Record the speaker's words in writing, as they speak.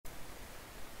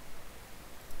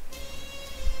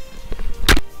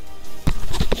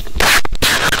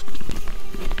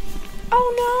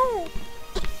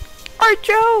more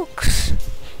jokes.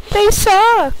 They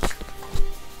suck.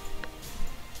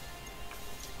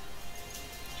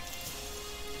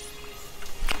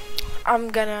 I'm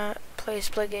gonna play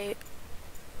Splitgate.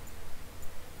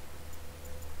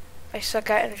 I suck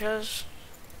at intros.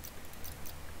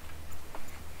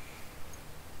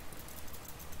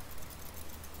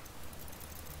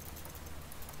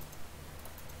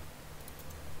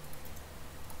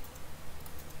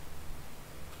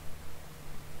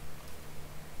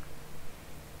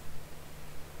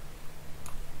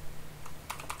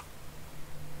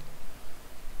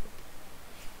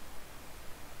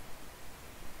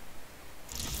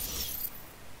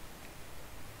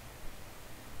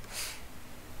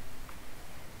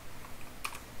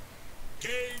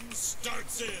 Game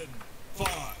starts in 5,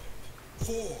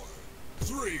 4,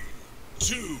 3,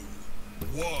 2,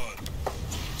 1.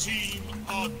 Team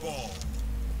Oddball.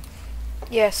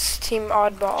 Yes, Team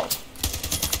Oddball.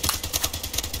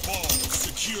 Ball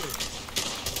secured.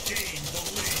 Gain the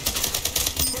lead.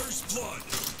 First blood.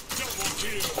 Double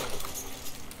kill.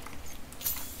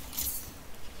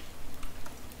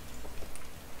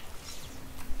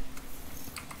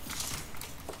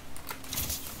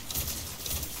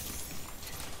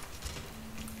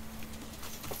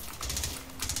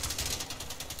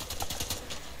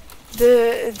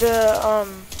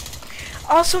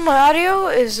 Also my audio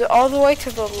is all the way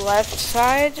to the left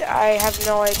side. I have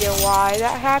no idea why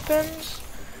that happens.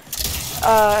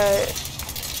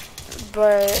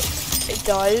 But it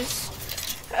does.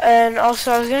 And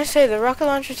also I was gonna say the rocket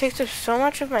launcher takes up so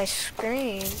much of my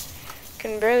screen.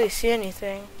 Can barely see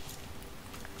anything.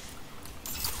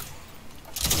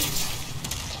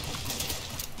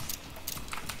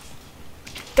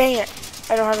 Dang it.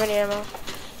 I don't have any ammo.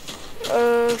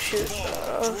 Oh shoot.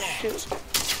 Oh shoot.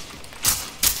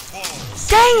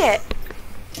 Dang it!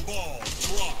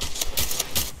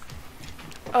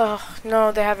 Oh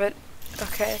no, they have it.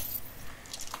 Okay.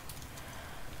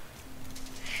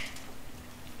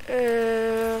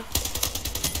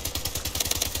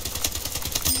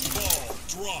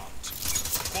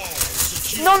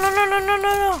 No, no, no, no, no,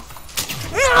 no, no.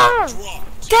 No!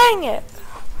 Dang it!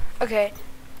 Okay.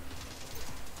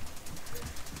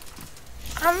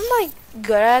 I'm like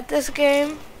good at this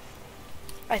game,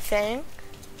 I think.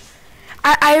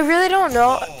 I really don't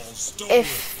know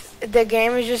if the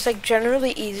game is just like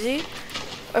generally easy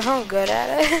or if I'm good at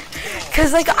it.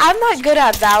 Cause like I'm not good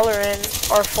at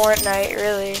Valorant or Fortnite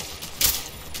really.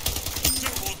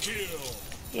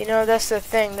 You know, that's the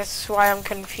thing. That's why I'm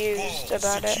confused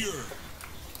about it.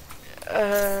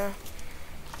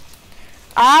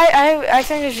 I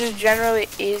think it's just generally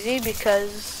easy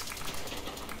because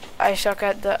I suck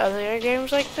at the other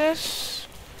games like this.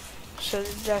 So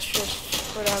that's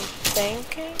just what I'm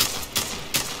thinking.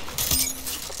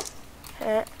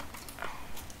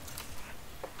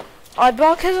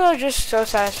 Oddball kills are just so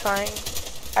satisfying.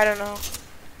 I don't know.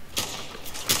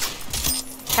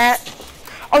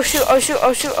 Oh shoot, oh shoot,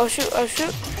 oh shoot, oh shoot, oh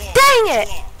shoot. Dang it!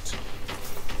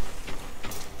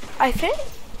 I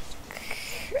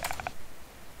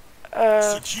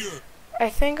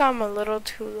think I'm a little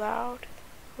too loud.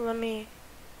 Let me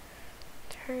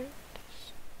turn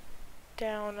this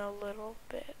down a little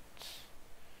bit.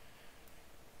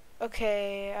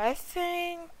 Okay, I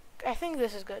think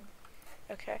this is good.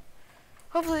 Okay.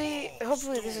 Hopefully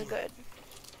this is good.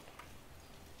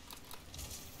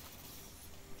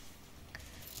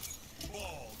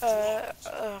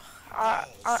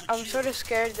 I'm sort of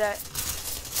scared that.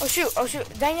 Oh shoot,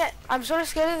 dang it! I'm sort of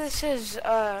scared that this is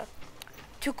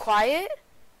too quiet.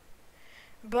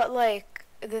 But like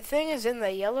the thing is in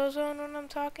the yellow zone when I'm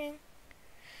talking,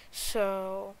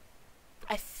 so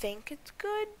I think it's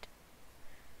good.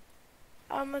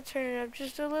 I'm gonna turn it up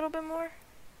just a little bit more.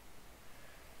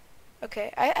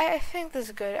 Okay, I think this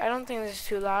is good. I don't think this is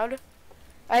too loud.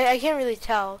 I can't really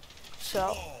tell,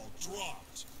 so. Ball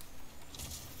dropped.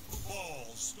 Ball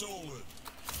stolen.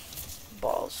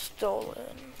 Ball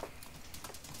stolen.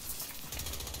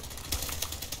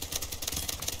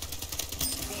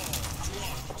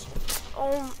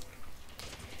 Ball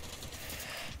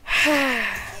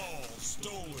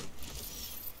stolen.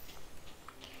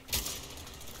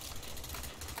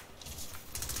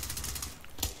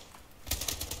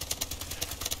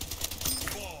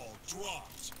 Ball dropped.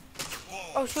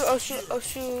 Oh shoot, oh shoot, oh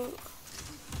shoot.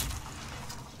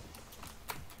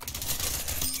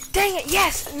 Dang it,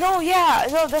 yes! No, yeah,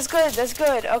 no, that's good, that's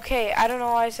good. Okay, I don't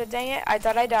know why I said dang it. I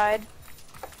thought I died.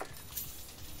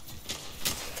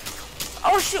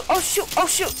 Oh shoot, oh shoot, oh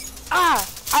shoot! Ah!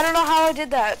 I don't know how I did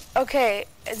that. Okay,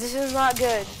 this is not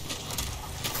good.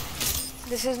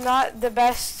 This is not the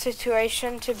best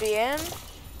situation to be in.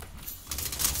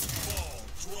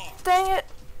 Dang it.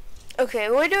 Okay,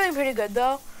 we're doing pretty good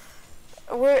though.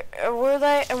 We're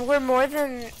like, and we have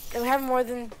more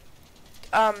than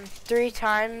 3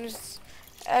 times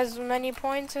as many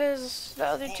points as the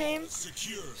other team.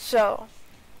 So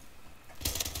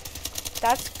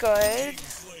that's good.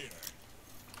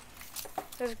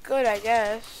 That's good, I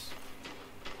guess.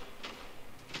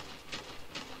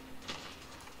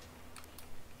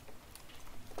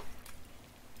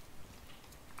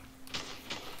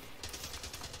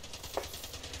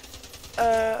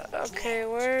 Okay,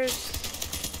 where's...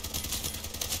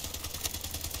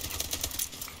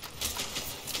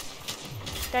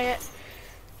 Dang it.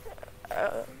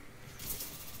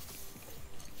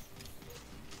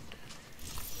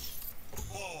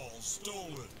 Ball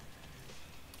stolen.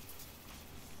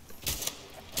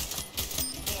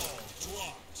 Ball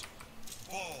dropped.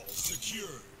 Ball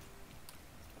secured.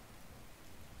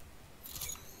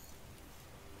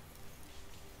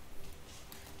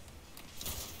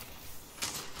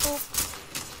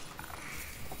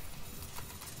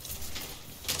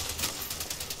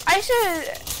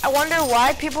 I wonder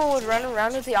why people would run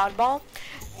around with the oddball.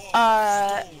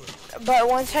 But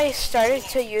once I started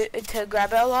to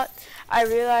grab it a lot, I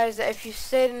realized that if you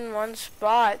stayed in one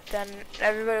spot, then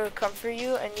everybody would come for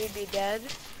you and you'd be dead.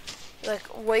 Like,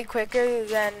 way quicker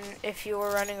than if you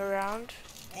were running around.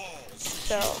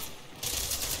 So...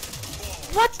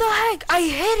 What the heck? I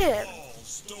hit him!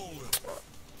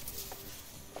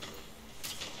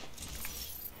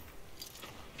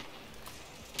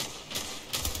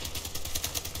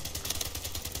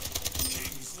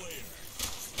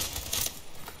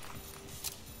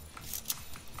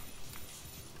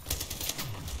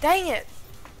 Dang it!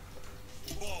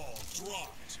 Ball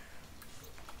dropped.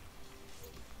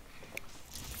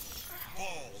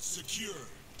 Ball secured.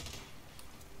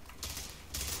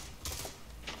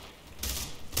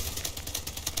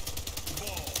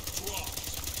 Ball dropped.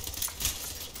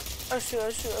 Oh shoot,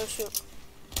 oh shoot, oh shoot.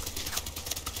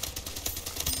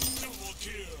 Double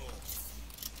kill.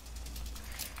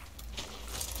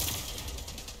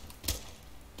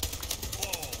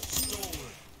 Ball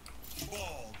stolen.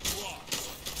 Ball dropped.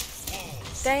 Ball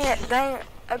Dang it, dang it.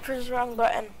 I pressed the wrong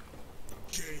button.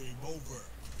 game over.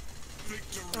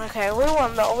 Victory. Okay, we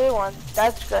won though, we won.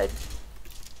 That's good.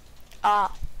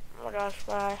 Ah, oh my gosh,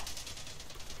 bye.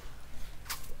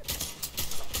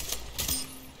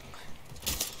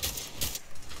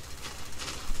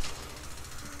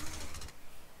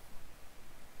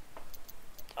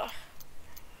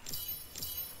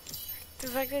 The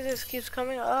fact that this keeps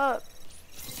coming up.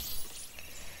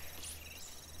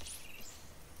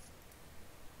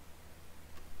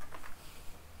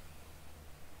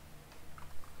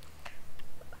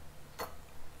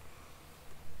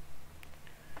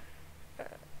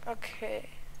 Okay.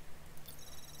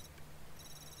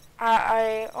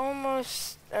 I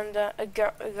almost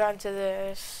got to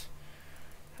this.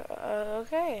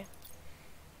 Okay.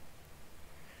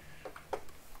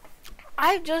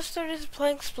 I just started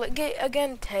playing Splitgate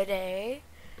again today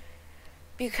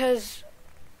because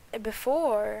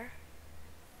before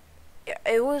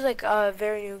it was like a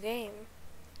very new game,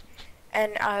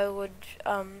 and I was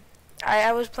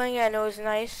playing it and it was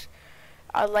nice.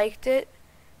 I liked it,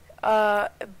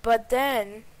 but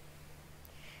then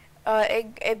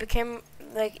it became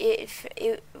like it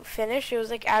finished. It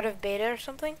was like out of beta or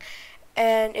something,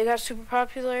 and it got super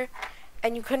popular,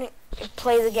 and you couldn't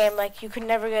play the game. Like, you could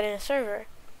never get in a server.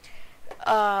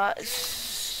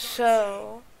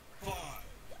 So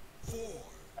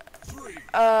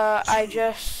I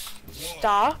just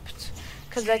stopped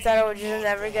because I thought I would just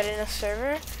never get in a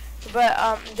server.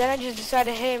 But then I just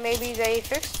decided, hey, maybe they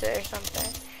fixed it or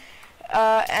something.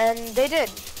 And they did.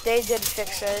 They did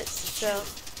fix it. So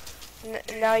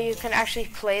now you can actually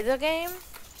play the game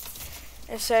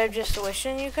instead of just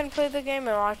wishing you can play the game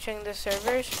and watching the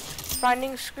servers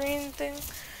finding screen thing.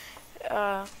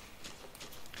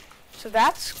 So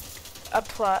that's a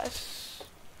plus.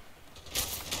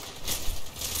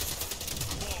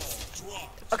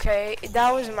 Okay,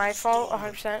 that was my fault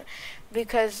 100%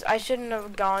 because I shouldn't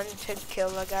have gone to kill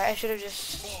the guy. I should have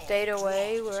just stayed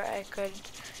away where I could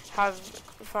have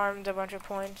farmed a bunch of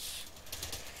points.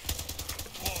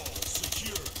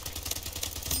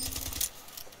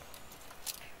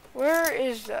 Where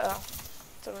is the... Oh,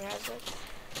 someone has it.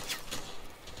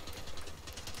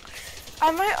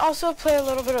 I might also play a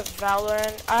little bit of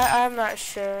Valorant. I'm not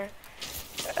sure.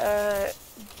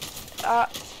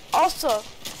 Also,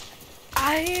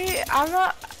 I'm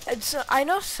not. I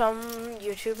know some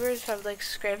YouTubers have like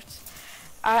scripts.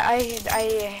 I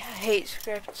hate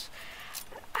scripts.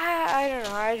 I don't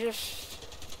know.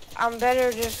 I'm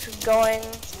better just going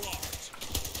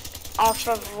off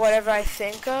of whatever I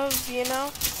think of, you know,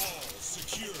 All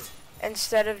secure.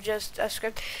 instead of just a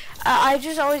script. I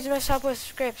just always mess up with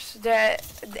scripts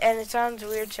and it sounds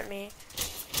weird to me.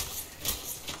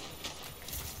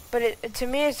 But to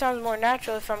me it sounds more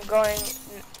natural if I'm going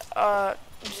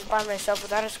just by myself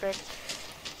without a script.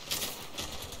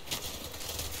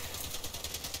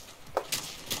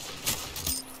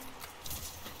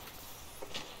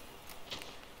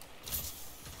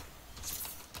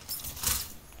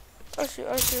 Oh shoot,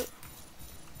 oh shoot.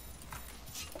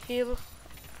 Heal.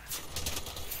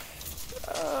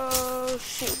 Oh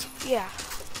shoot, yeah.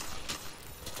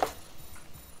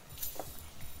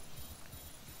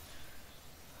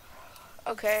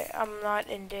 Okay, I'm not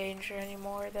in danger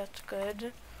anymore, that's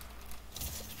good.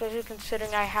 Especially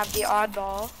considering I have the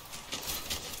oddball.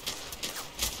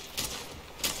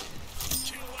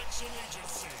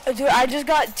 Dude, I just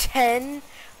got a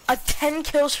 10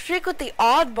 kill streak with the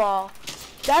oddball.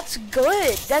 That's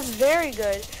good. That's very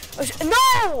good.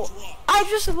 No! I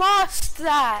just lost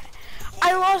that.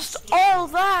 I lost all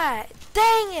that.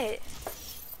 Dang it.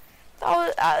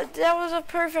 That was a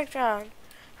perfect round.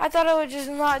 I thought I would just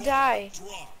not die.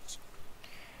 Dropped.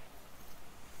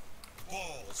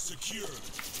 Ball secured.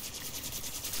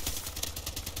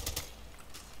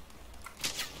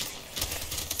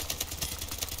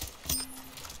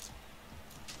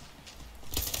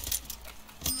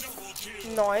 Double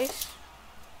kill. Nice.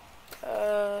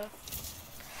 Ball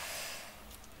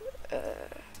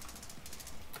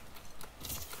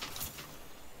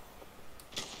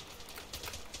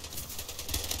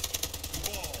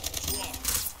dropped.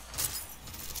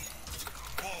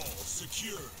 Ball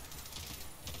secured.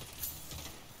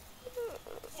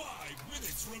 5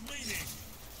 minutes remaining.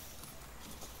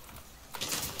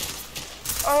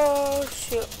 Oh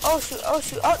shoot. Oh shoot. Oh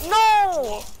shoot. Oh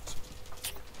no!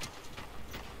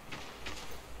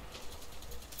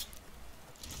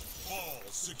 Ball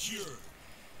secured.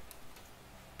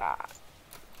 Bah.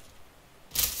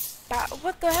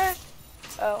 What the heck?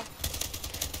 Oh.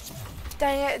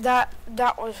 Dang it, that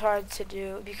was hard to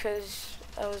do because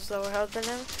I was lower health than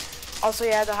him. Also,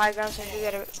 yeah, the high ground so you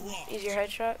get a easier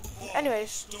headshot. Anyways.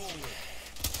 Stolen.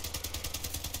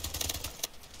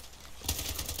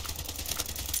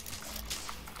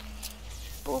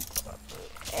 Boop.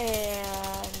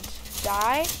 And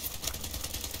die.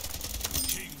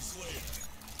 Kingslayer.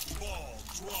 Ball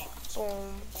dropped.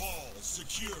 Boom. Ball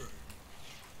secured.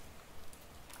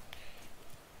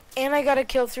 And I got a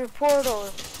kill through portal.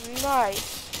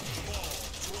 Nice. Ball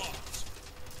dropped.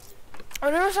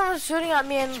 Whenever someone's shooting at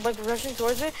me and like rushing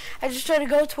towards me, I just try to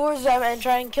go towards them and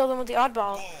try and kill them with the oddball.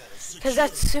 Ball Because secured.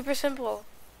 that's super simple.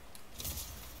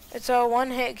 It's a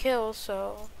one-hit kill,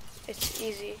 so it's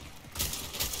easy.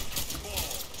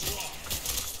 Ball dropped.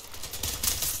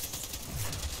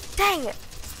 Dang it!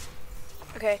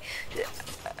 Okay.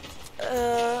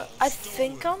 I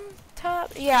think I'm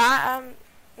top. Yeah, I'm.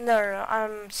 No,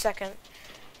 I'm second.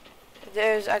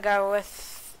 There's a guy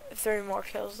with 3 more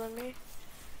kills than me.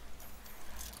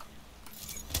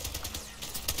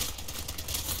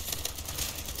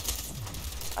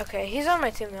 Okay, he's on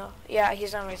my team though. Yeah,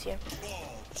 he's on my team.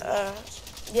 Ball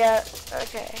Yeah,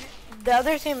 okay. The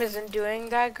other team isn't doing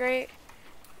that great.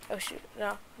 Oh shoot,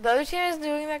 no. The other team isn't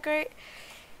doing that great.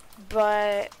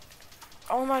 But,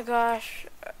 oh my gosh.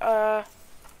 Ball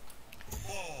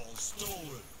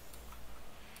stolen.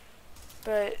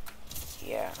 But,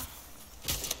 yeah.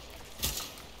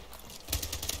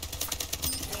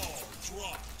 Ball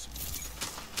dropped.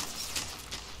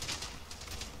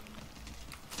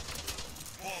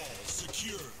 Ball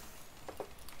secured.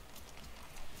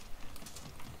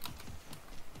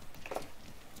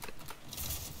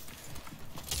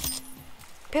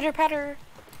 Pitter patter.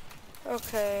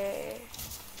 Okay.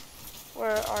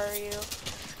 Where are you?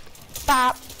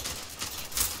 Bop.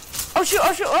 Oh shoot,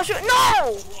 oh shoot, oh shoot.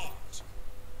 No! Dropped.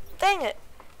 Dang it.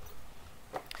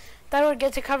 That would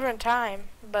get to cover in time,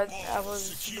 but I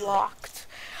was blocked.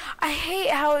 I hate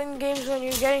how in games when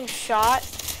you're getting shot,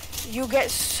 you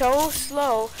get so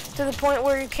slow to the point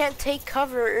where you can't take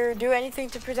cover or do anything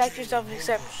to protect yourself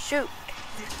except shoot.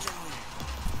 Victory.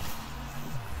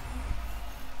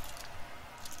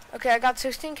 Okay, I got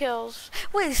 16 kills.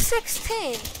 Wait,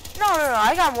 16? No,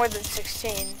 I got more than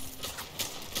 16.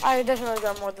 I definitely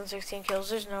got more than 16 kills.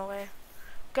 There's no way.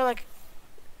 Got like...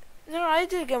 No, I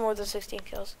did get more than 16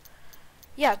 kills.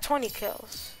 Yeah, 20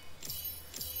 kills.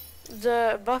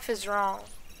 The buff is wrong.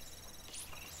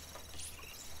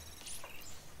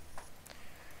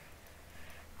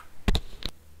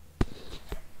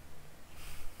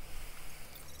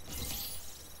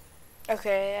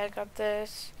 Okay, I got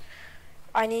this.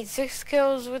 I need 6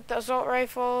 kills with the assault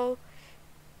rifle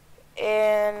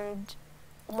and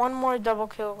one more double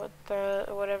kill with the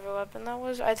whatever weapon that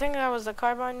was. I think that was the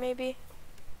carbine, maybe.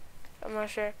 I'm not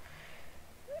sure.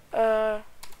 15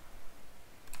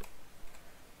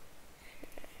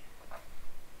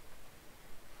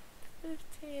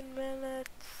 minutes.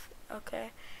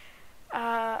 Okay.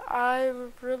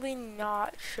 I'm really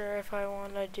not sure if I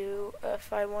wanna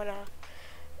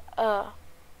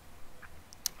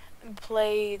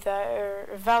play that or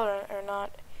Valorant or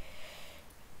not.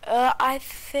 I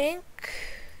think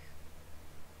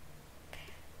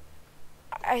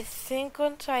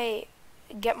once I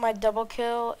get my double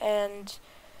kill and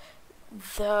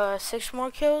the 6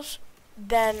 more kills,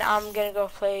 then I'm gonna go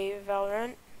play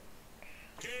Valorant.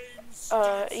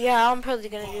 Yeah, I'm probably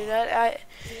gonna do that.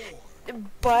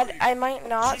 But I might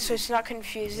not, so it's not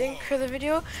confusing for the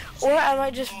video. Or I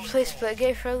might just play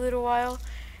Splitgate for a little while,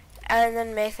 and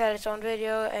then make that its own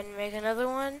video and make another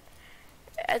one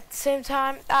at the same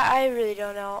time. I really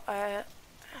don't know.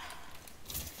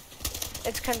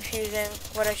 It's confusing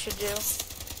what I should do.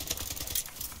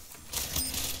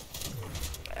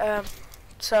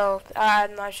 So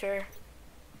I'm not sure.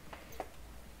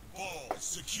 Ball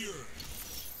secured.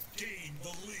 Gain the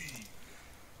lead.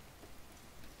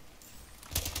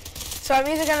 So I'm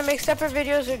either gonna make separate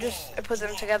videos or just put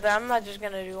them together. I'm not just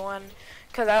gonna do one,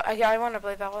 cause I want to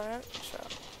play Valorant. So.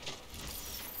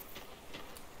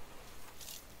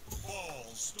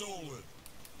 Ball stolen.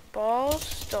 Ball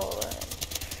stolen.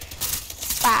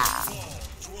 Wow. Ball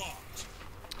dropped.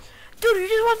 Dude, he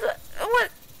just walked what?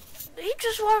 He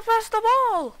just walked past the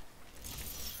ball.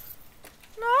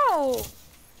 No,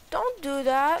 don't do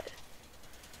that.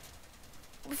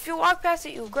 If you walk past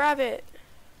it, you grab it.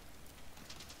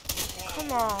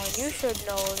 Come on, you should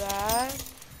know that.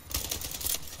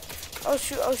 Oh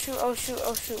shoot, oh shoot, oh shoot,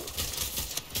 oh shoot.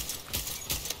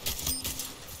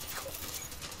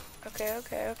 Okay,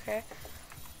 okay, okay.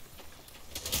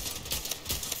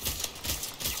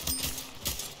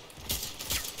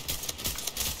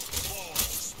 Ball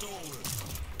stolen.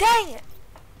 Dang it!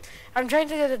 I'm trying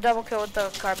to get a double kill with the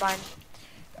carbine.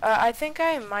 I think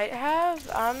I might have.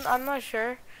 I'm not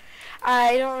sure.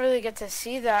 I don't really get to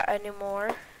see that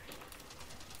anymore.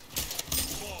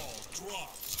 Ball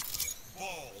dropped.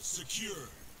 Ball secured.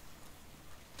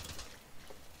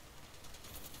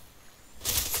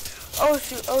 Oh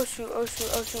shoot, oh shoot, oh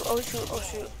shoot, oh shoot, oh shoot, oh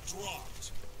shoot. Ball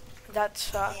dropped. That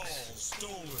Ball sucks.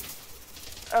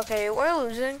 stolen. Okay, we're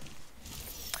losing.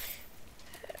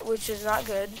 Which is not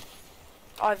good,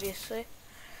 obviously.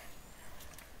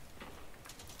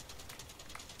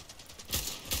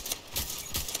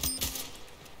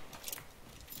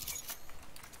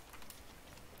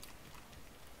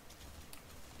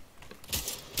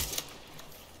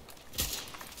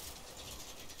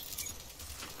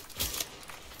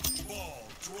 Ball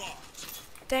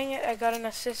dropped. Dang it, I got an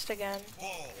assist again.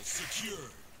 Ball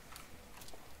secured.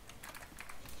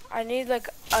 I need like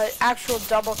an actual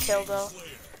double kill though. Slayer.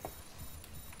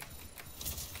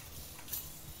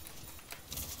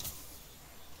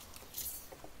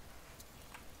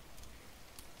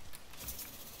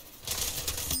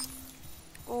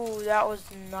 Ooh, that was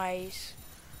nice.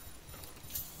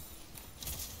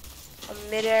 A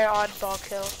mid-air oddball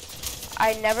kill.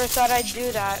 I never thought I'd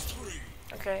do that. 3.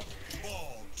 Okay.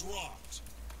 Ball dropped.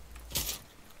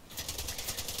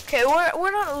 Okay,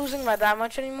 we're not losing by that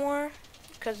much anymore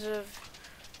because of.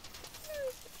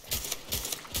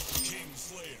 King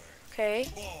Slayer. Okay,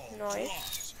 Ball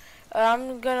nice. dropped.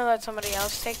 I'm gonna let somebody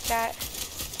else take that.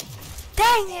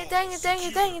 Dang it! Dang it! Dang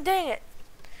it! Dang it! Dang it!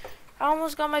 I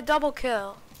almost got my double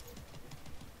kill.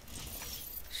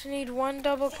 Just need one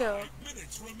double kill. 5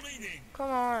 minutes remaining.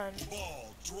 Come on.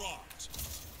 Ball dropped.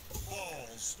 Ball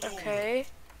stolen. Okay.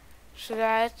 So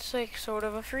that's like sort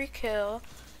of a free kill.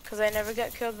 Because I never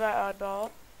get killed by oddball.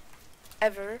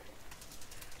 Ever.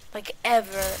 Like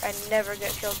ever. I never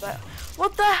get killed by...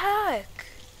 What the heck?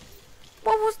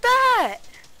 What was that?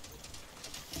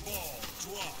 Ball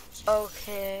dropped.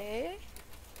 Okay.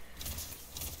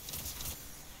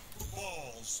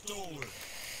 Ball stolen.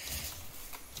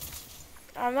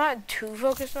 I'm not too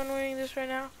focused on winning this right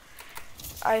now.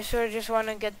 I sort of just want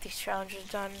to get these challenges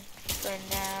done for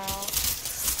now.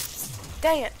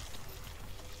 Dang it.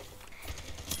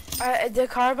 The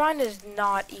carbine is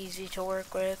not easy to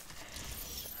work with.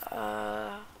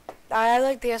 I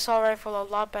like the assault rifle a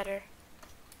lot better.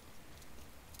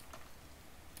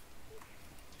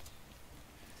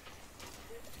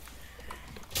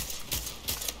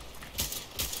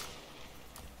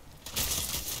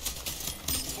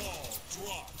 Ball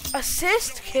dropped.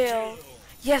 Assist kill.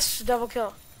 Yes, double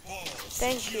kill. Ball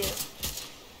Thank you.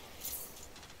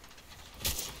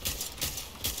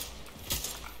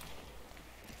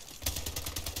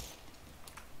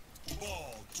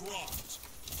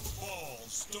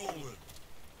 stolen.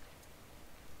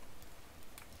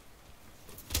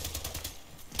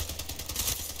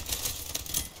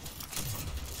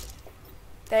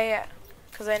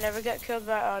 Because I never get killed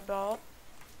by oddball.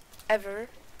 Ever.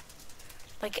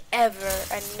 Like, ever.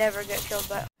 I never get killed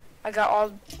by... I got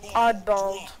all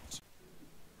oddballed.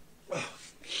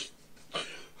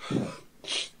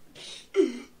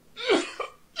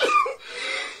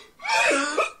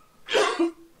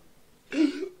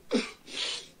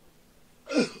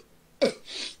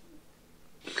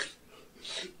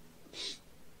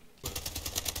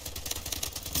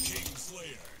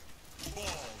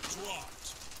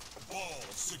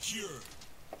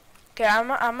 Okay, I'm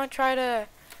gonna try to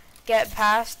get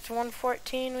past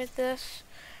 114 with this.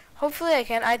 Hopefully I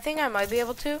can. I think I might be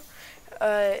able to.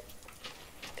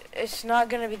 It's not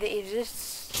gonna be the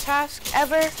easiest task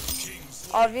ever,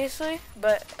 obviously,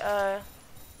 but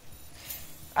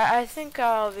I think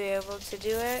I'll be able to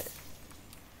do it.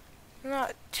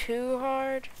 Not too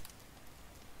hard.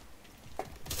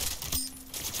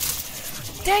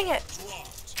 Dang it!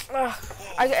 Ugh,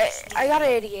 I got an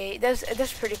 88.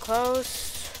 That's pretty close.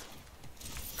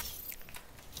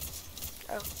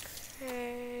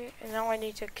 Okay, and now I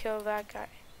need to kill that guy.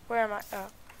 Where am I? Oh,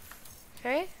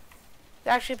 okay.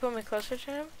 They actually put me closer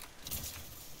to him.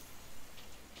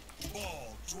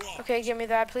 Okay, give me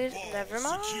that, please. Never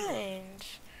mind.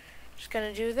 Just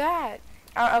gonna do that.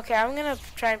 Okay, I'm gonna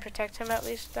try and protect him at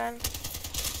least then.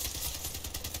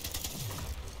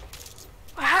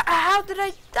 How did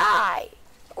I die?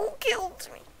 Who killed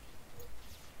me?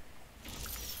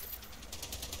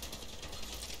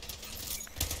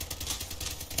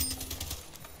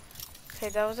 Okay,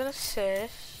 that was an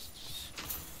assist.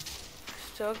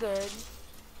 Still good.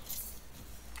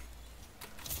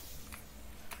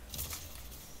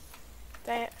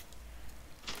 Dang it.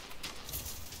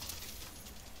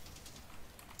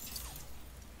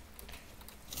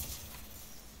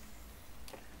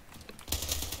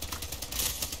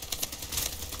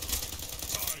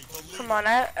 Come on,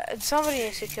 somebody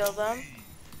needs to kill them.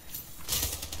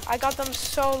 I got them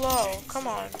so low. Come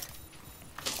on.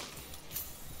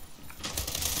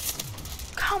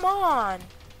 Come on.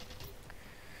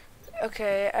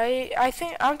 Okay, I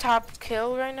think I'm top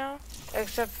kill right now.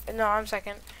 Except, no, I'm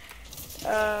second.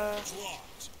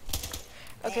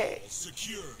 Okay.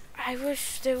 I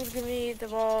wish they would give me the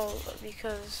ball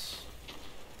because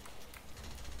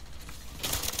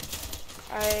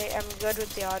I am good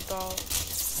with the oddball.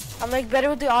 I'm like better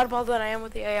with the oddball than I am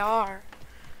with the AR.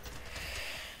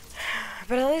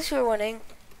 But at least we're winning.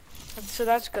 So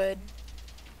that's good.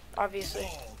 Obviously.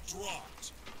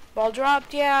 Ball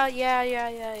dropped, yeah.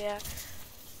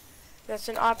 That's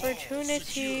an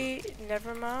opportunity.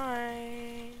 Never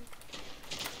mind.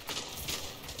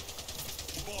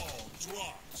 Ball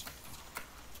dropped.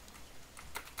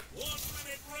 1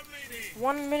 minute remaining.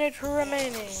 1 minute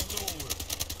remaining.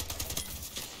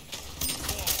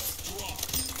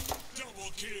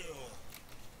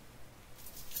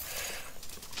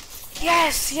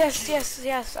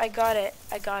 Yes. I got it.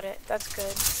 That's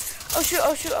good. Oh shoot.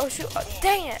 Oh,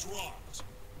 dang it.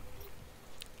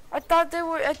 I thought they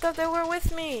were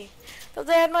with me. I thought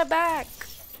they had my back.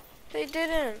 They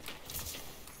didn't.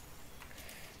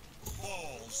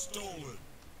 Ball stolen.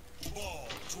 Ball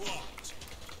dropped.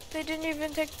 They didn't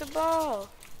even take the ball.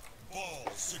 Ball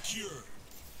secured.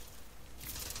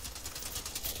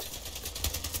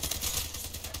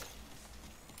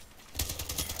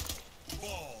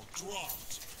 Ball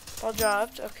dropped. Ball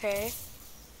dropped, okay.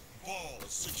 Ball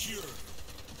secured.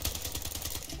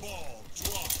 Ball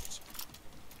dropped.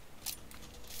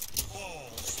 Ball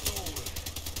stolen.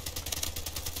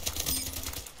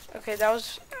 Okay, that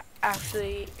was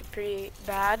actually pretty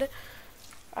bad.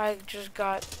 I just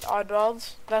got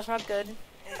oddballs. That's not good.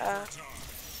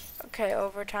 Okay,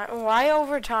 overtime. Why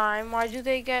overtime? Why do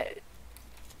they get...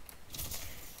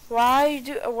 Why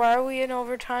are we in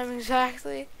overtime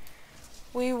exactly?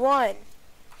 We won.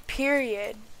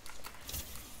 Period.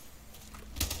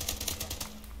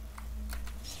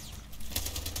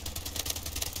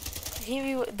 He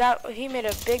made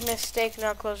a big mistake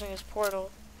not closing his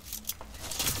portal.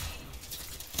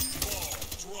 Ball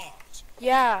dropped.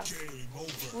 Yeah. Game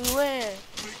over. We win.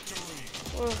 Victory.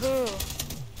 Woohoo.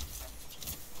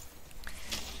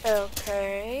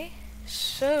 Okay.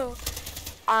 So,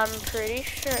 I'm pretty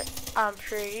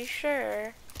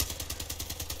sure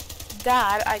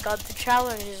that I got the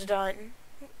challenges done.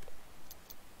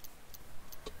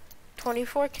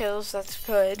 24 kills, that's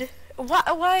good.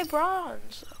 Why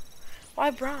bronze? Why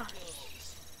bronze?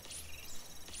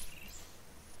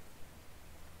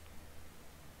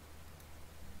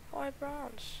 Why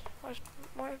bronze?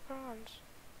 Why bronze?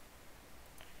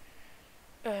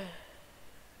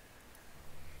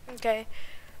 Okay.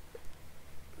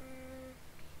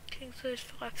 Kingslayer's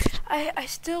 5. I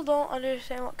still don't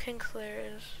understand what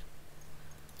Kingslayer is.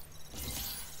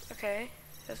 Okay,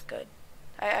 that's good.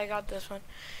 I got this one.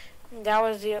 That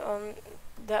was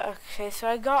okay, so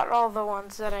I got all the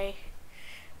ones that I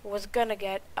was gonna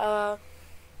get. How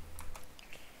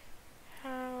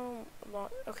long?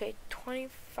 Okay,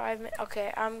 25 minutes.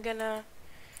 Okay, I'm gonna,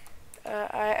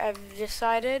 I've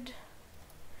decided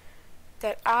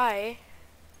that I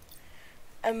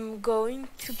am going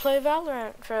to play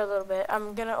Valorant for a little bit.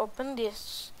 I'm gonna open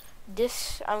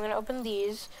I'm gonna open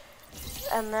these,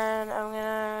 and then I'm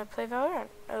gonna play Valorant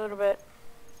a little bit.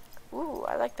 Ooh,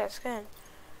 I like that skin.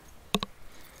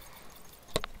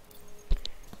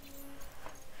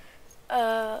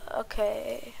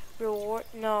 Okay. Reward?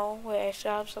 No, wait, I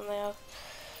still have something else.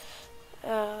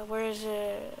 Where is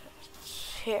it?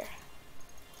 Here.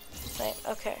 Wait,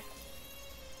 okay.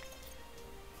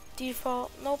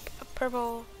 Default? Nope,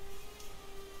 purple.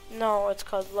 No, it's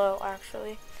called low,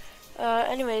 actually.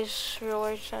 Anyways,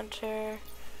 reward center.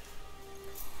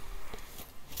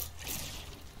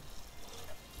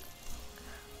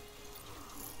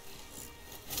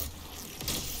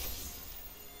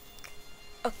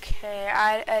 Okay,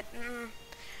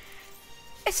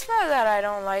 it's not that I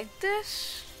don't like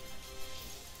this.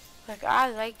 Like, I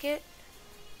like it.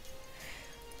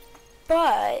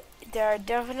 But there are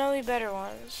definitely better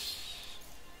ones.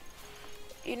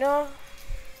 You know?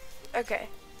 Okay.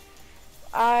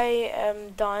 I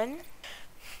am done.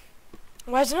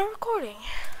 Why is it not recording?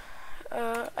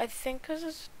 I think because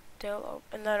it's still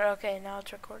open. No, okay, now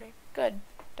it's recording. Good.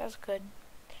 That's good.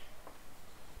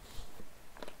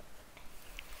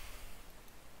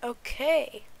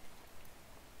 Okay.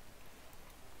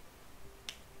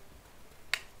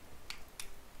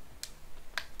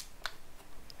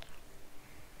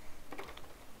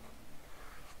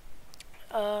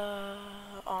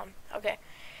 On. Okay.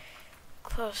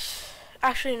 Close.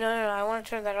 Actually, no, I want to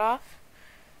turn that off.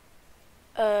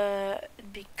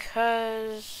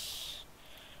 Because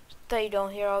that you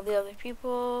don't hear all the other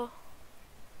people.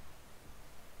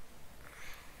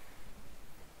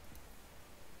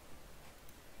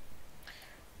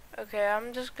 Okay,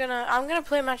 I'm gonna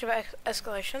play a match of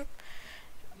escalation.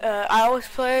 I always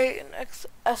play an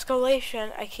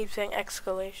escalation. I keep saying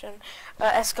escalation.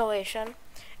 Escalation.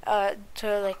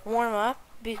 To like warm up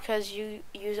because you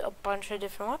use a bunch of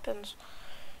different weapons.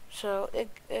 So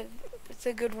it's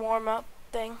a good warm up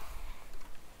thing.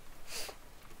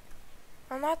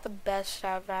 I'm not the best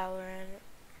at Valorant.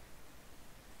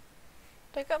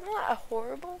 Like, I'm not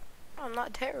horrible. I'm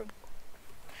not terrible.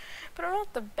 But I'm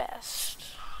not the best.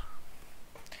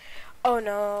 Oh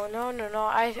no.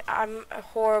 I'm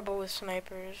horrible with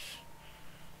snipers.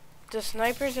 The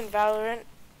snipers in Valorant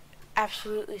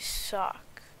absolutely suck.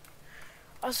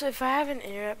 Also, if I have an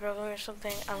internet problem or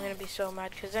something, I'm gonna be so mad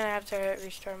because then I have to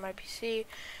restart my PC.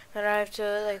 Then I have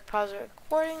to like pause the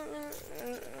recording.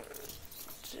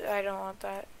 I don't want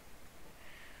that.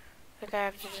 Like, I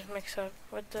have to just mix up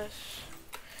with this.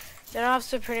 Then I'll have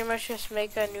to pretty much just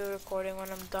make a new recording when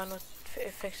I'm done with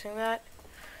fixing that.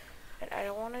 And I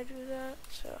don't want to do that,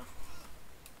 so.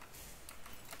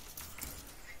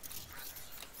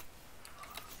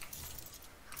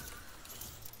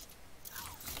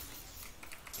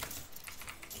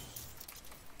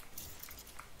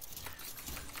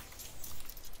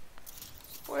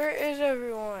 Where is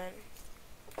everyone?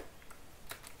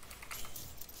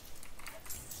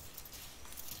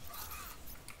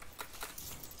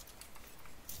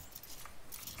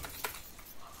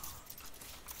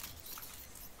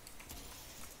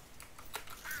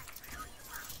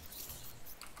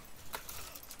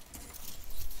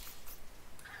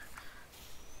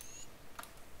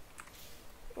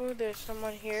 Ooh, there's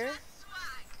someone here.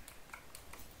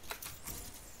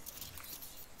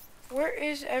 Where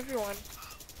is everyone?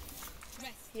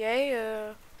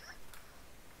 Yeah.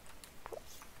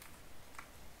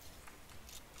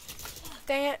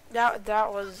 Dang it,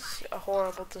 that was a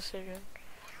horrible decision.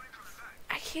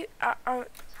 I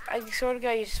sort of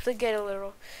got used to Splitgate a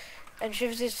little, and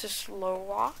shift is to slow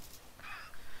walk,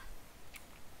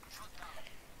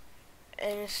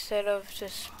 and instead of to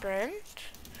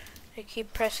sprint, I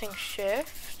keep pressing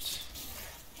shift,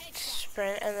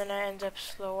 sprint, and then I end up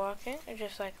slow walking,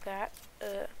 just like that.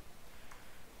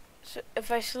 So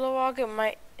if I slow walk, it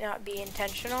might not be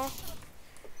intentional.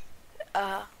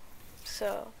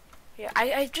 So yeah,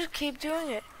 I just keep doing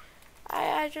it.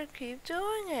 I just keep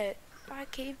doing it. I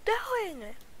keep doing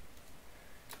it.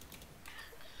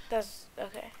 That's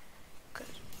okay. Good.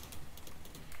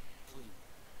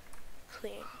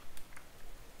 Clean.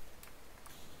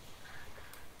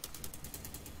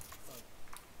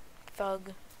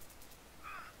 thug.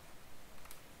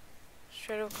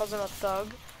 Straight up calls him a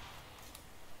thug.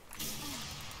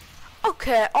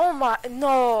 Okay, oh my,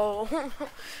 no.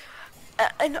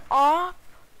 An op?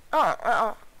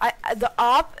 The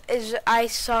op is, I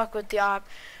suck with the op.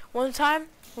 One time,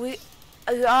 the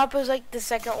op was like the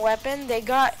second weapon. They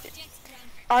got,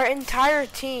 our entire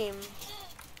team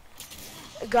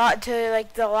got to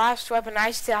like the last weapon. I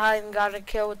still hadn't got a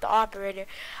kill with the operator.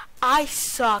 I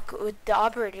suck with the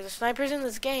operator. The snipers in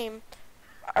this game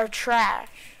are trash.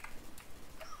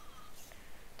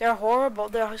 They're horrible.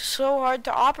 They're so hard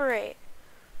to operate.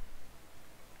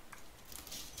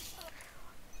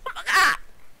 Oh my god!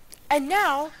 And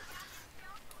now,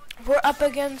 we're up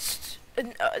against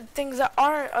things that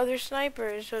aren't other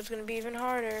snipers, so it's gonna be even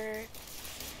harder.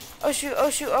 Oh shoot, oh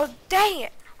shoot, oh dang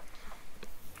it!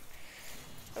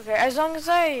 Okay, as long as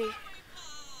I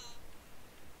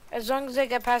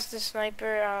get past the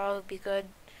sniper, I'll be good.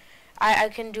 I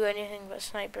can do anything but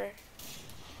sniper.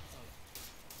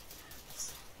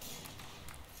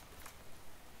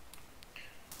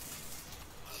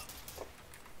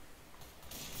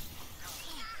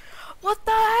 What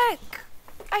the heck?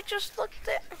 I just looked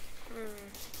at...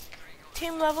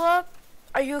 Team level up?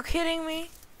 Are you kidding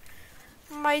me?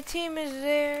 My team is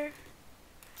there.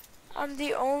 I'm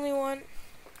the only one.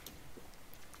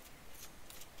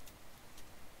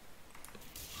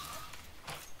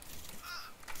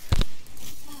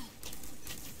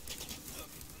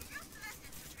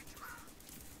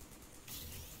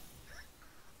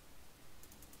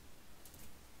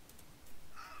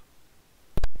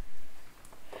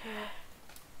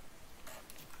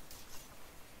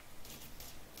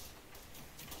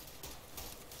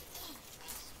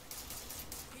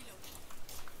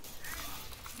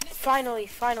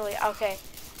 Finally, okay.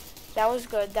 That was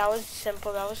good, that was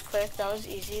simple, that was quick, that was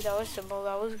easy, that was simple,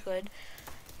 that was good.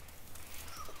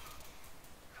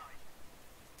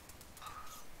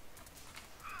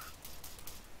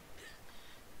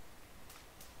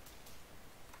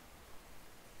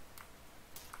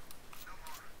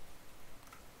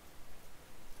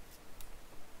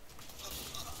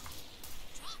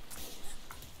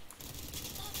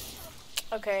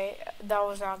 Okay, that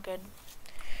was not good.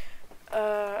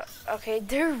 Okay,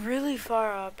 they're really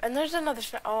far up. And there's another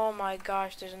oh my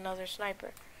gosh, there's another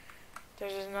sniper.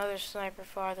 There's another sniper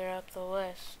farther up the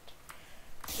list.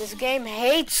 This game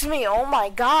hates me, oh my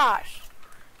gosh.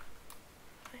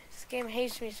 This game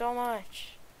hates me so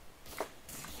much.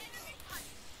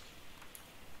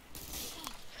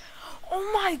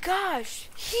 Oh my gosh,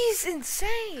 he's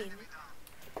insane.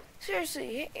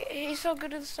 Seriously, he's so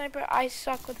good with the sniper. I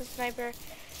suck with the sniper.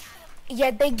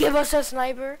 Yet they give us a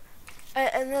sniper.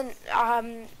 And then,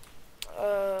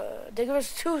 they give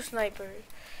us 2 snipers.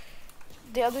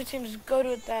 The other team's good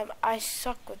with them. I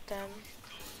suck with them.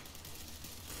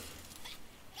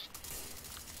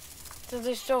 So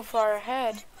they're so far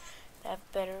ahead. They have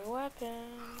better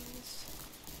weapons.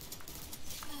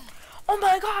 Oh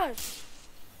my gosh!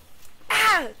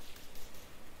 Ah!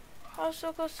 I was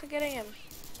so close to getting him.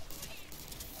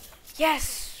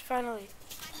 Yes, finally.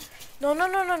 No.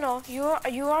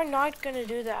 You are not gonna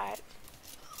do that.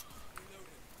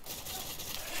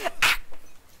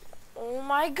 Oh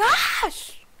my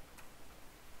gosh!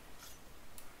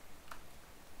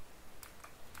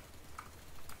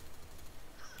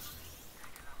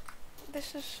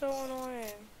 This is so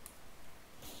annoying.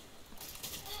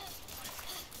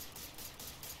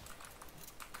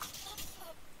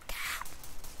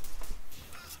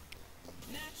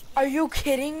 Are you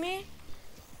kidding me?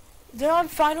 They're on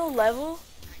final level?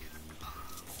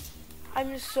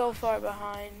 I'm so far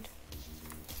behind.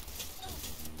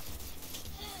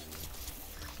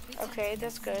 Okay,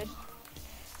 that's good.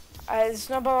 The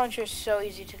snowball launcher is so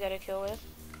easy to get a kill with.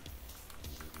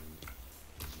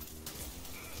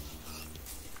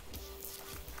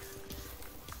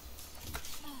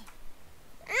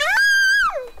 No!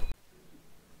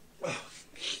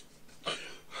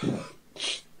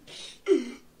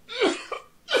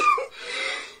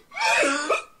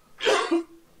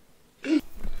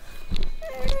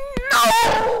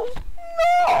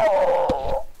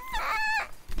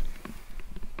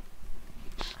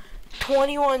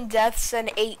 21 deaths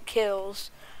and 8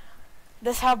 kills.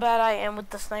 That's how bad I am with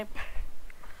the sniper.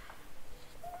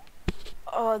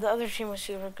 Oh, the other team was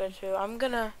super good too. I'm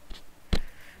gonna...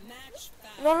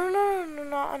 No,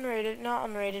 not unrated, not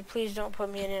unrated. Please don't put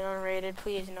me in an unrated.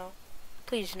 Please, no.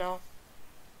 Please, no.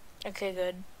 Okay,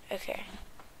 good. Okay.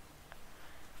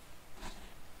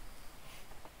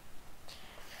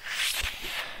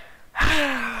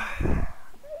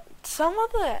 Some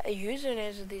of the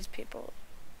usernames of these people.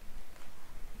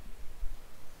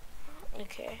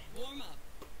 Okay.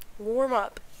 Warm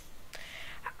up.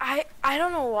 I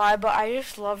don't know why, but I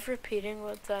just love repeating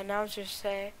what the announcers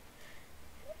say.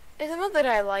 It's not that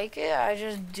I like it, I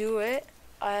just do it.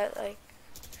 I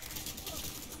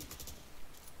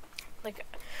like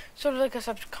sort of like a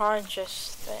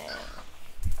subconscious thing.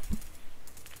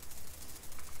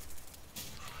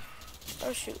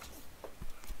 Oh shoot.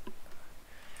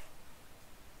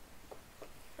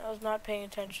 I was not paying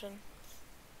attention.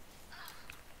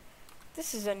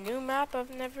 This is a new map I've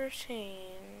never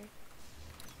seen.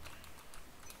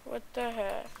 What the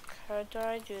heck? How do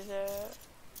I do that?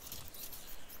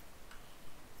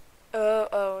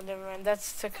 Oh, never mind.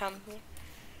 That's the company.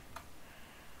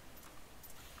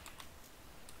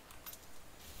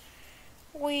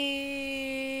 We.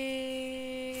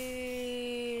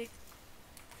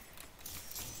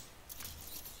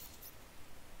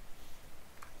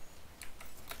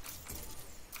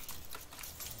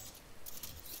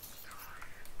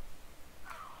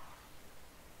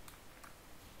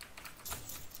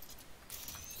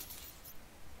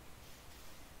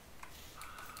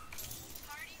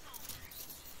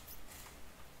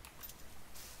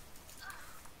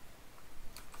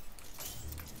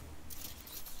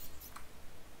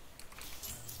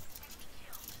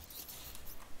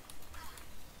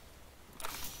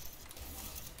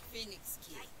 Phoenix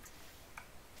Kid.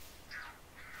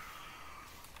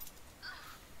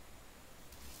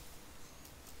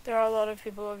 There are a lot of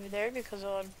people over there because a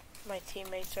lot of my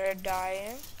teammates are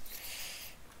dying.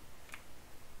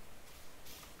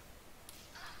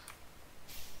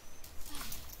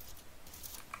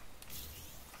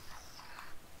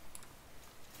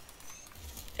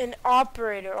 An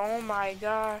operator, oh my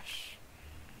gosh.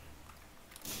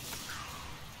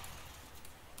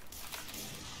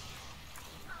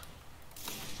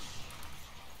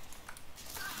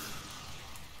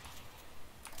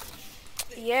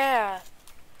 Yeah.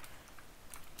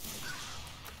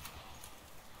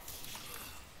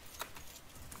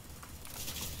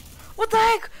 What the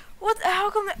heck? What? How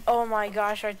come? Oh my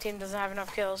gosh, our team doesn't have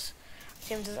enough kills. Our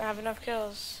team doesn't have enough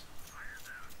kills.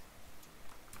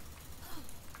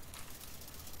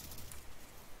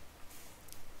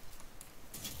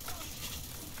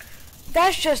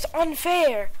 That's just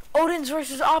unfair. Odins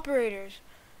versus operators.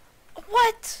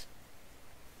 What?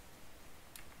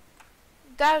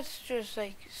 That's just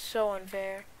like so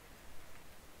unfair.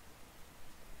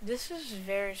 This is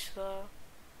very slow.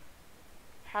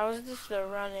 How is this still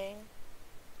running?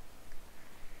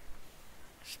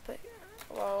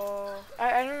 Whoa.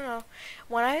 I don't know.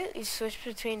 When I switch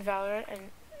between Valorant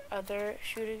and other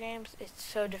shooter games, it's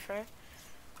so different.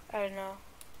 I don't know.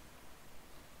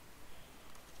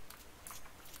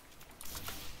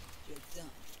 You're done.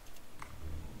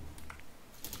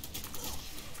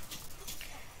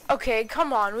 Okay,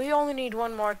 come on. We only need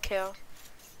one more kill.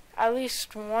 At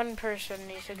least one person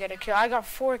needs to get a kill. I got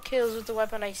 4 kills with the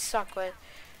weapon I suck with.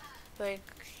 Like,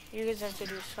 you guys have to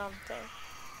do something.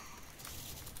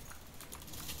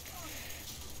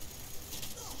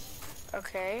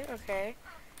 Okay, okay.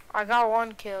 I got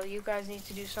 1 kill. You guys need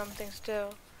to do something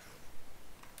still.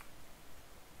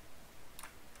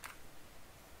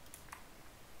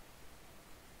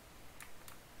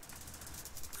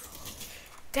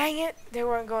 Dang it! They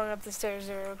weren't going up the stairs.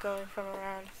 They were going from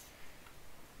around.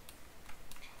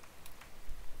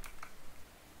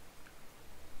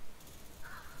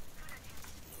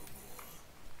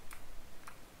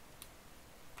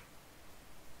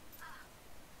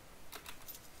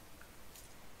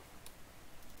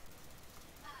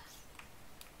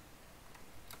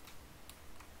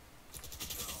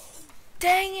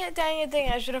 Dang it, dang it, dang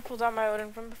it. I should have pulled out my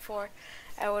Odin from before.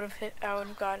 I would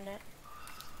have gotten it.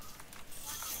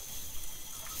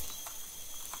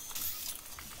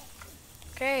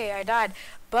 Okay, I died.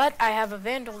 But I have a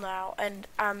Vandal now, and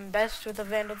I'm best with a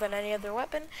Vandal than any other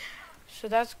weapon. So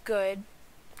that's good,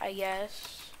 I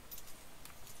guess.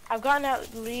 I've gotten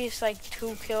at least like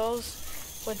 2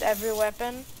 kills with every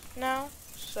weapon now,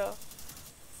 so.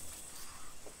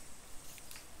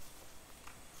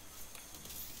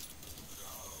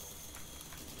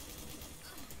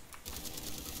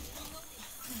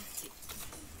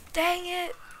 Dang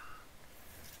it!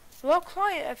 Low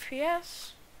client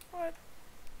FPS? What?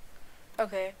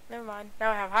 Okay, never mind.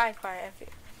 Now I have high client FPS.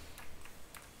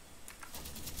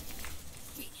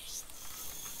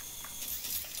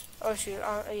 Oh shoot,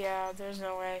 yeah, there's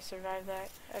no way I survived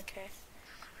that. Okay.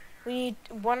 We need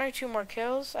 1 or 2 more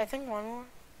kills. I think 1 more.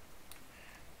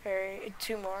 Or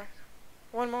 2 more.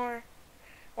 1 more.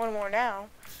 1 more now.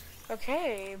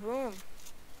 Okay, boom.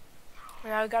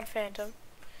 Now we got Phantom.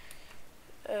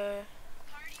 Okay.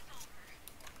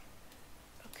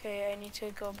 Okay, I need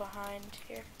to go behind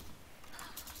here.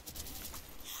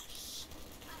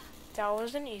 That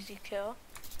was an easy kill.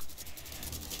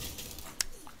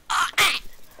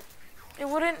 It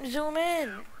wouldn't zoom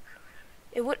in.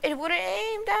 It wouldn't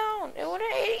aim down. It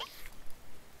wouldn't aim.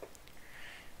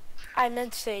 I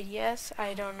meant to say yes.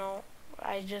 I don't know.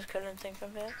 I just couldn't think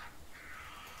of it.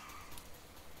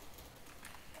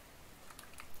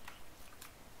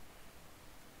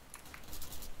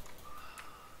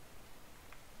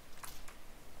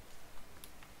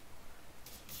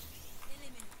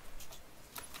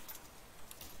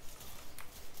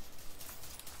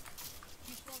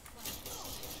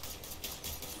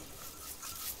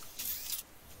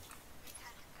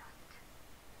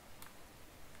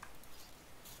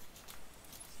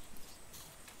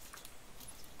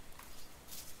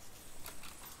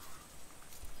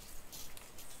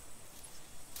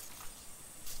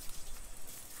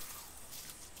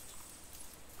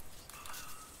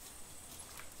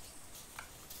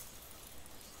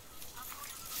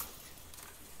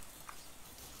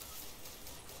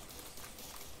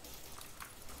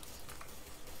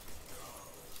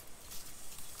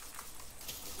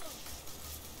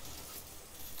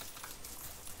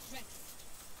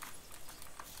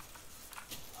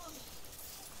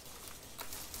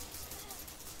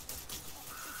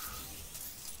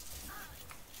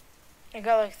 I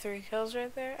got like 3 kills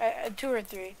right there. 2 or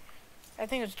 3. I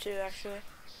think it's 2 actually.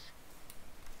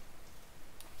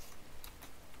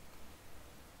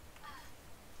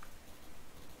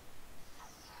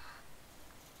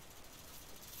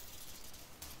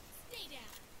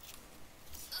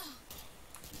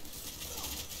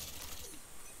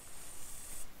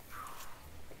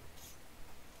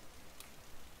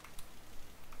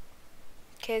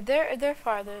 Okay, they're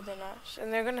farther than us,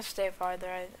 and they're gonna stay farther.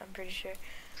 I'm pretty sure.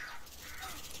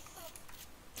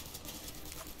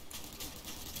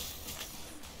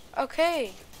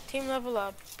 Okay, team level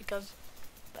up because.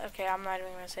 Okay, I'm not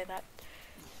even gonna say that.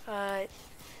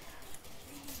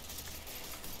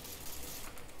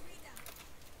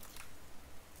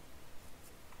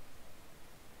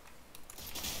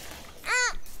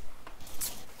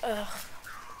 Ugh.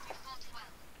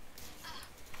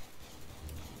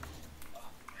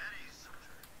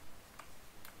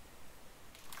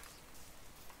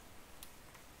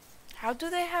 How do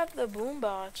they have the boom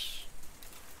bots?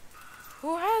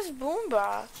 Who has boom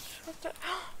bots? What the?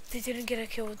 They didn't get a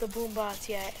kill with the boom bots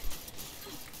yet.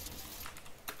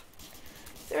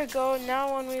 There we go.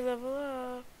 Now when we level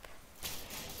up,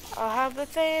 I'll have the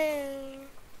thing.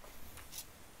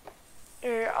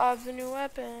 Or I'll have the new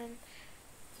weapon.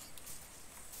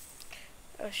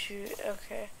 Oh shoot,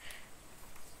 okay.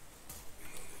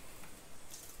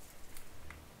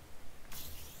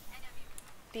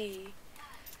 B.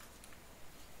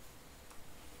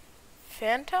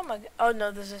 Phantom? Oh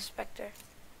no, there's a Spectre.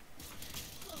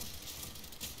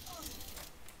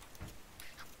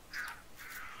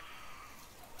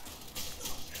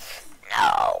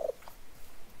 No!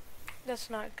 That's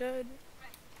not good.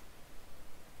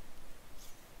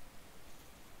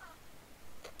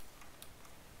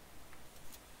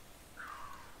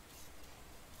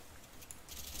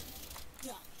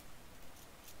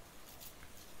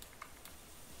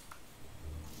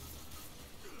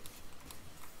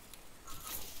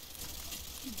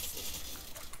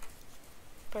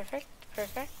 Perfect,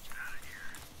 perfect.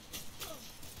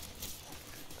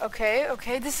 Okay,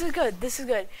 okay, this is good, this is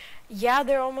good. Yeah,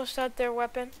 they're almost at their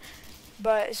weapon,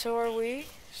 but so are we,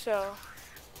 so.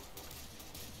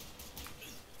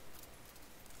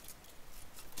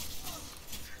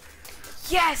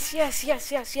 Yes, yes, yes,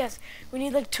 yes, yes. We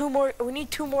need like 2 more, we need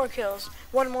 2 more kills.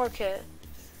 1 more kill.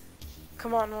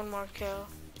 Come on, 1 more kill.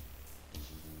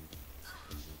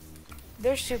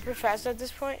 They're super fast at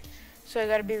this point, so I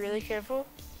gotta be really careful.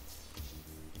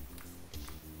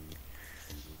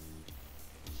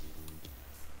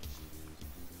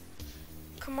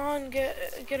 Come on, get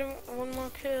him 1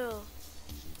 more kill.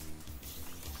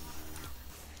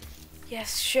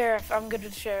 Yes, Sheriff. I'm good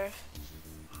with Sheriff.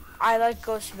 I like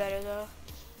Ghost better though.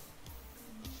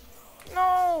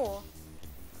 No!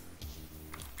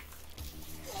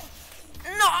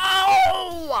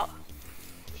 No!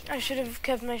 I should have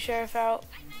kept my Sheriff out.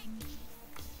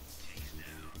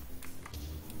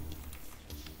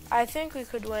 I think we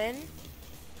could win.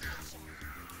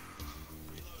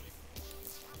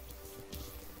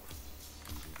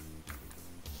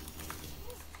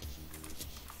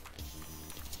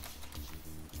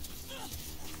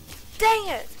 Dang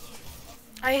it!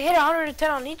 I hit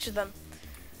 110 on each of them.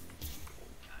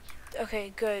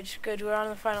 Okay, good, good. We're on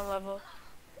the final level.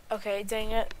 Okay,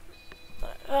 dang it.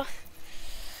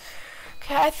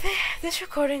 Okay, I think this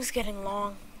recording's getting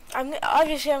long.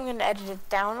 Obviously I'm gonna edit it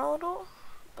down a little,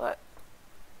 but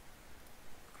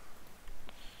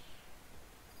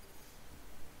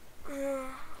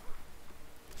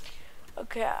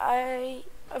okay.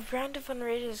 A round of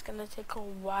unrated is gonna take a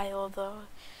while though.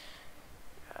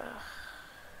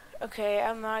 Okay,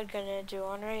 I'm not gonna do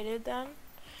unrated then.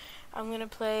 I'm gonna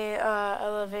play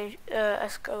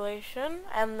escalation,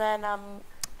 and then I'm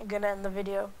gonna end the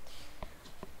video.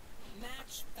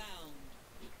 Match found.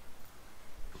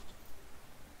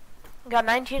 Got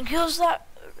 19 kills not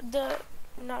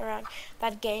round,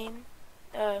 that game.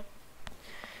 Okay.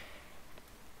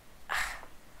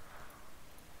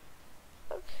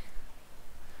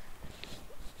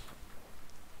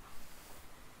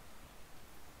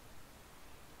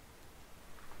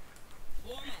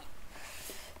 Warm up.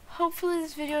 Hopefully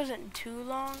this video isn't too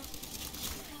long.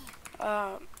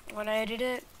 When I edit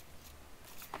it,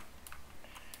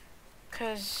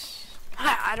 cause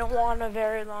I don't want a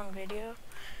very long video,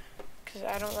 cause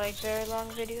I don't like very long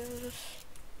videos.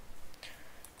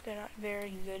 They're not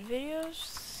very good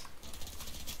videos.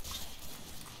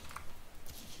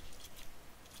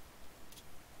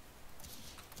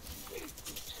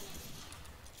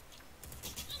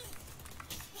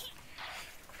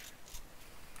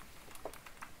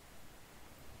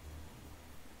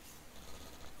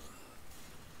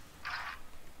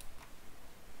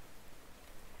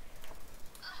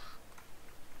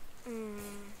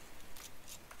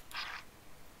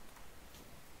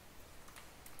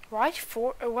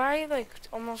 Why like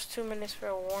almost 2 minutes for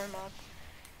a warm up?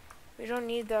 We don't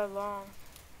need that long.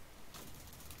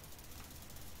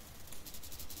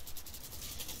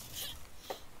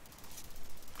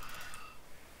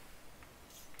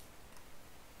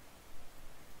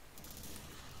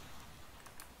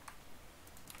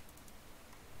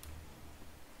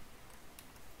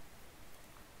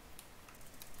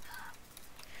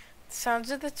 The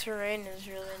sounds of the terrain is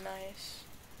really nice.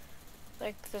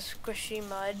 Like the squishy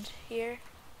mud here.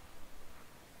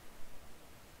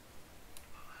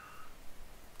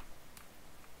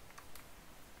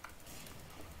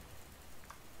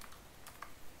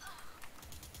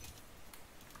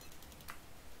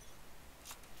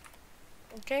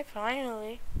 Okay,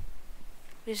 finally.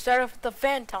 We start off with the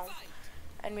Phantom,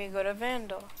 and we go to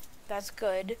Vandal. That's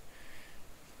good.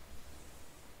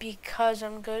 Because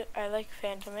I'm good, I like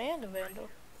Phantom and Vandal.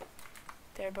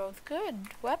 They're both good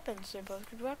weapons. They're both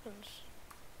good weapons.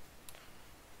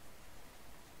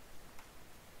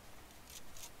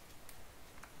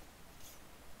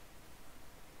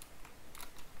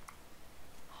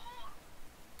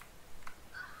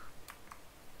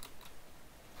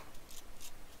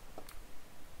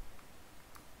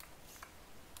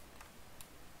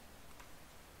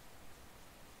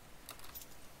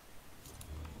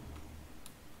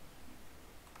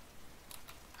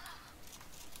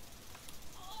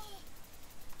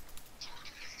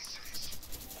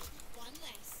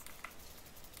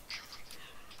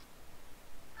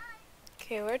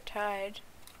 Okay, we're tied,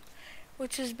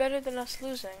 which is better than us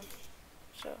losing.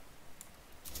 So,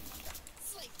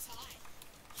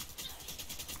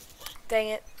 dang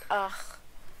it. Ugh.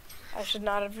 I should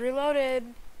not have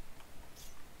reloaded.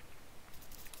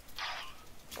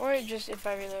 Or just if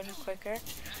I reloaded quicker.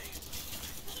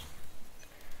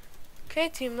 Okay,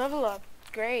 team level up.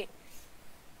 Great.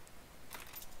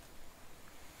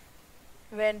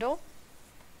 Vandal.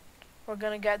 We're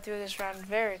gonna get through this round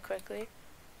very quickly.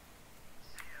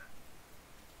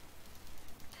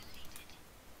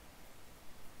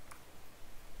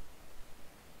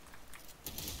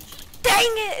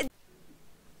 Dang it!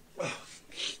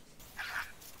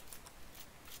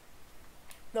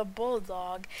 The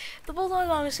Bulldog. The Bulldog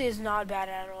honestly is not bad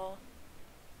at all.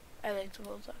 I like the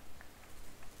Bulldog.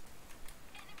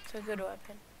 It's a good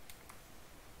weapon.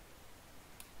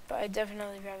 But I'd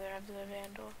definitely rather have the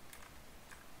Vandal.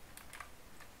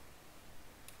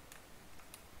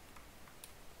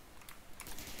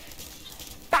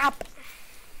 Bop!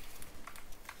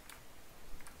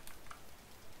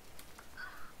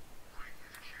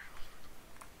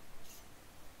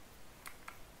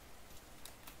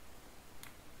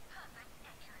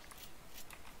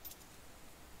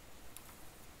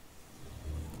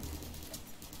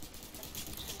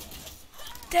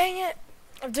 Dang it!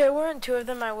 If there weren't two of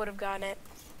them, I would have gotten it.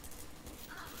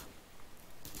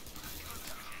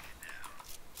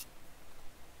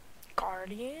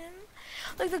 Guardian?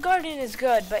 Like the Guardian is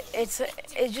good, but it's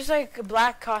just like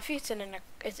black coffee. It's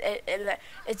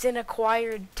an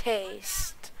acquired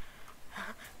taste.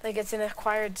 Like it's an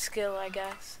acquired skill, I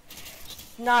guess.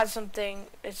 Not something.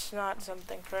 It's not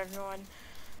something for everyone.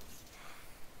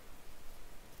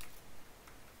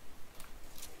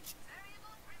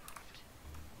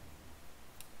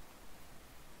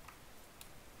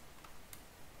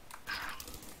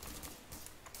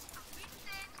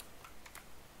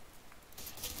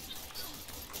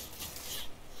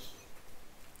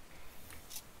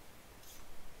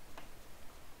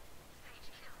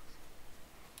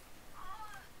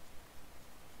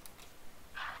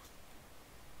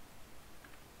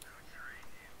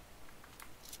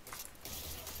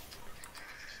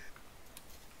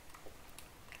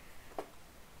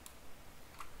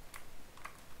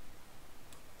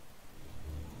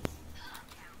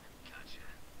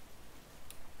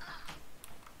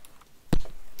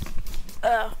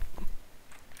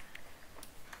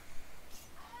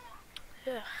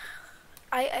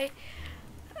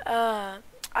 uh,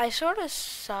 I sort of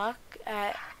suck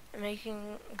at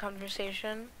making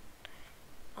conversation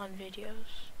on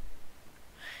videos.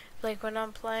 Like when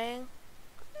I'm playing,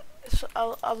 so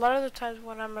a lot of the times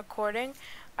when I'm recording,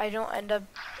 I don't end up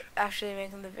actually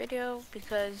making the video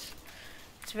because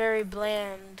it's very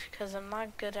bland. Because I'm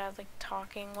not good at like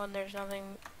talking when there's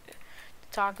nothing to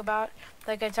talk about.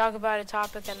 Like I talk about a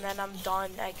topic and then I'm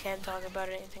done. I can't talk about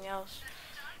anything else.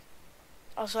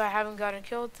 Also, I haven't got a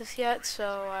kill with this yet,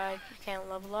 so I can't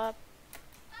level up.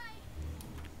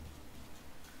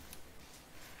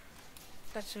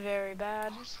 That's very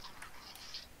bad.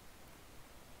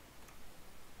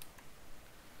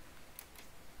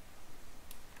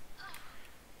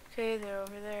 Okay, they're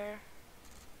over there.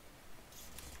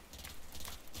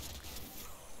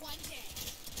 One day.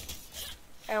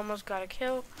 I almost got a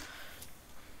kill.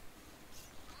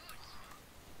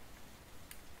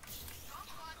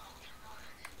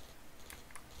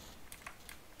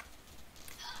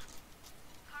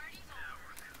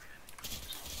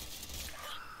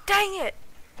 Dang it!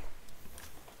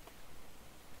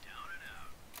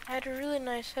 I had a really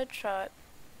nice headshot.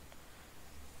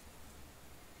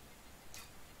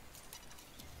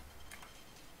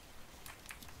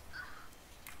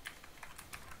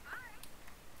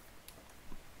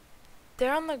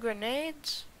 They're on the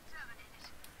grenades.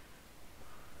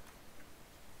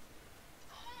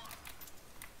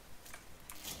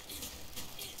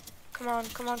 Come on,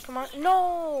 come on, come on.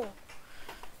 No!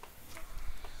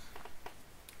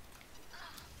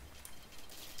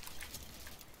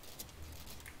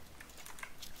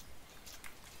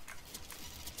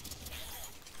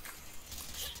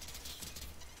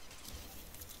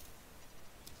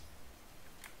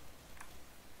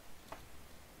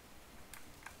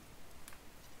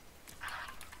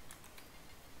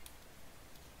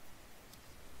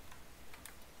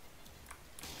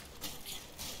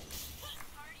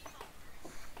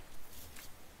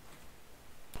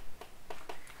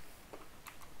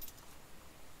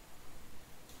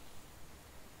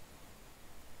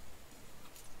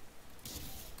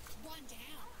 One down.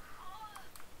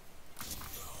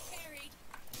 Buried.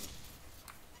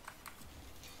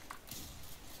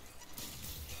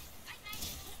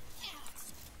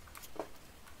 Out.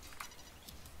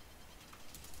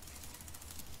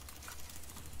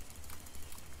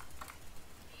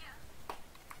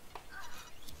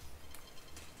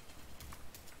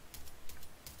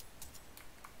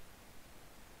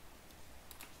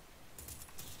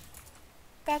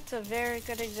 That's a very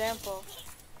good example.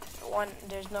 One,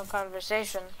 there's no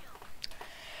conversation.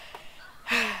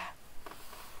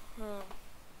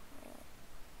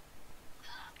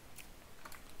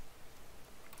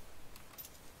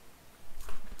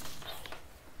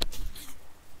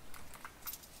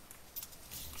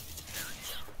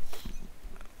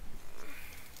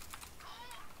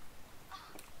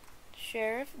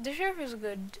 Sheriff? The sheriff is a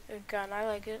good gun. I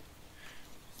like it.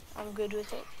 I'm good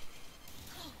with it.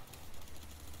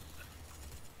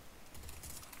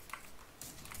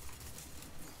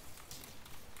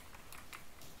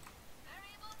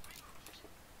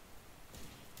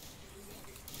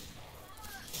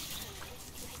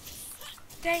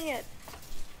 Dang it!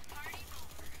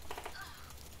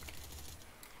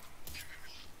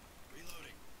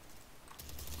 Reloading.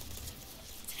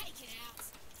 Take it out.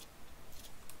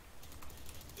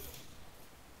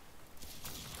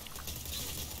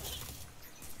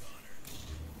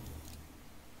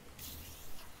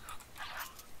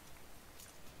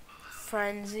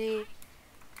 Frenzy.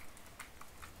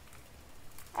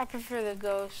 I prefer the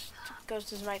Ghost.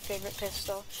 Ghost is my favorite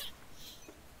pistol.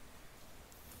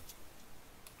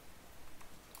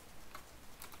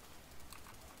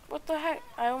 What the heck?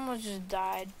 I almost just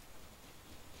died.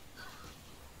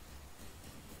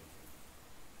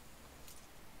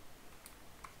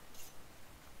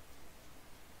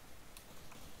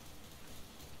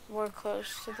 We're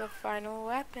close to the final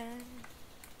weapon.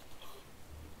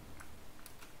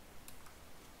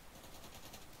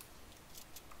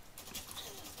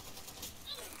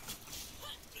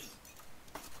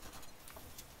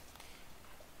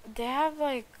 They have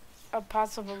like a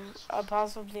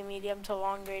possibly medium to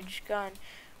long range gun,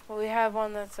 but we have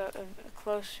one that's a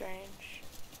close range.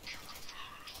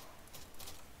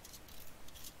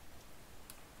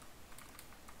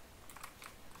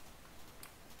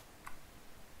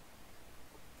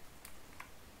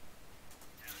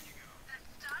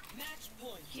 Match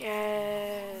point.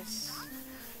 Yes.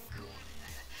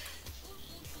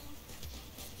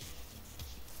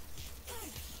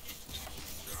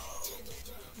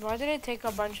 Why did it take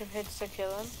a bunch of hits to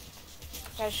kill him?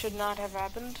 That should not have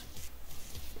happened.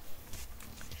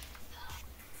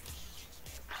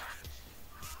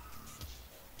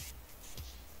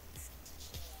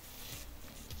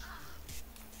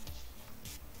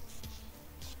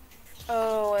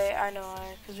 Oh wait, I know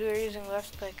why. Because we were using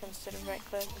left click instead of right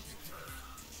click.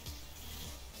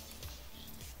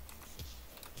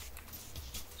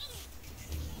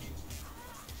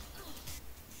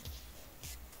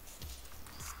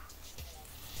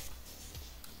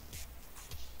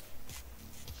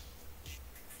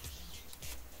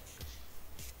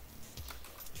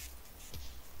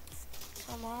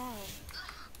 Come on.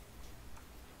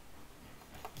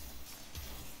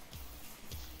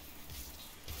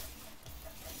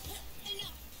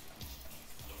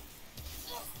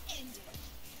 End it.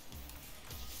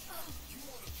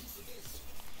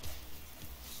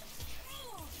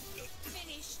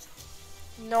 Finished.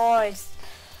 Nice.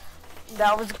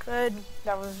 That was good.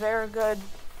 That was very good.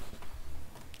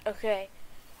 Okay.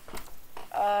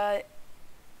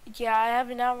 Yeah, I have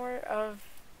an hour of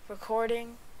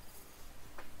recording.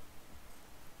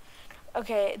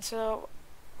 Okay, so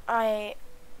I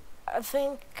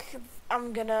think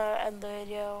I'm gonna end the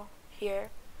video here.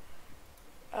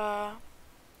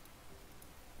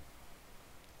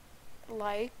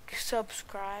 Like,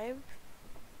 subscribe,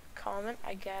 comment,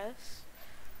 I guess.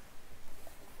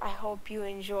 I hope you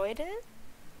enjoyed it.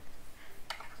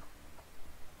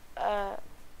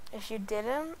 If you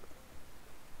didn't,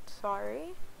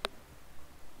 sorry.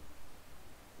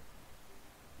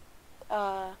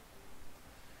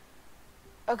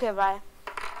 Okay, bye.